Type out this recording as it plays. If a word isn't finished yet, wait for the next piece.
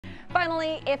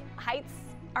Finally, if heights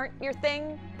aren't your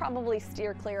thing, probably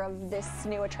steer clear of this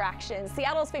new attraction.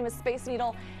 Seattle's famous Space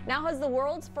Needle now has the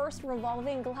world's first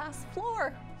revolving glass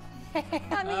floor.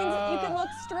 That means you can look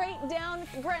straight down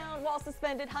at the ground while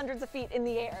suspended hundreds of feet in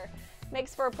the air.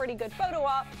 Makes for a pretty good photo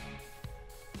op.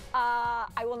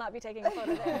 I will not be taking a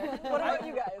photo there. What about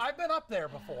you guys? I've been up there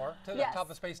before to the top of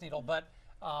the Space Needle, but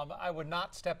I would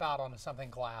not step out onto something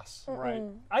glass. Right.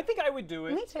 I think I would do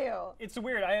it. Me too. It's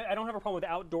weird. I don't have a problem with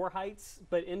outdoor heights,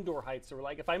 but indoor heights are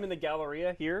like, if I'm in the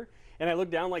Galleria here and I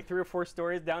look down like 3 or 4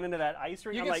 stories down into that ice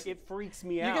rink, I'm like, it freaks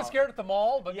me out. You get scared at the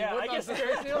mall, but yeah, you wouldn't I get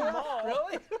scared at the mall.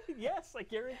 Really? Yes, I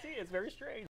guarantee. It's very strange.